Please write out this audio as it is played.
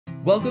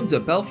Welcome to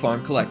Bell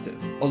Farm Collective,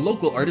 a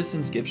local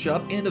artisans gift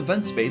shop and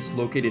event space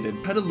located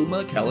in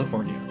Petaluma,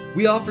 California.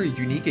 We offer a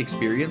unique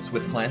experience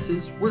with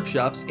classes,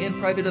 workshops, and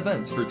private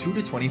events for 2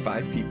 to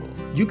 25 people.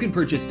 You can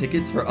purchase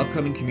tickets for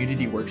upcoming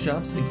community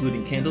workshops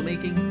including candle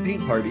making,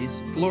 paint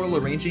parties, floral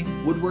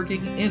arranging,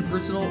 woodworking, and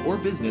personal or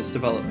business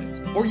development.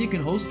 Or you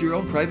can host your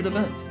own private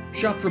event.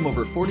 Shop from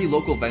over 40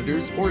 local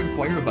vendors or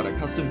inquire about a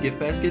custom gift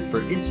basket for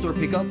in-store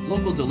pickup,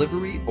 local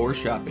delivery, or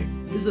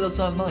shopping. Visit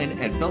us online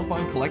at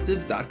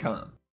bellfarmcollective.com.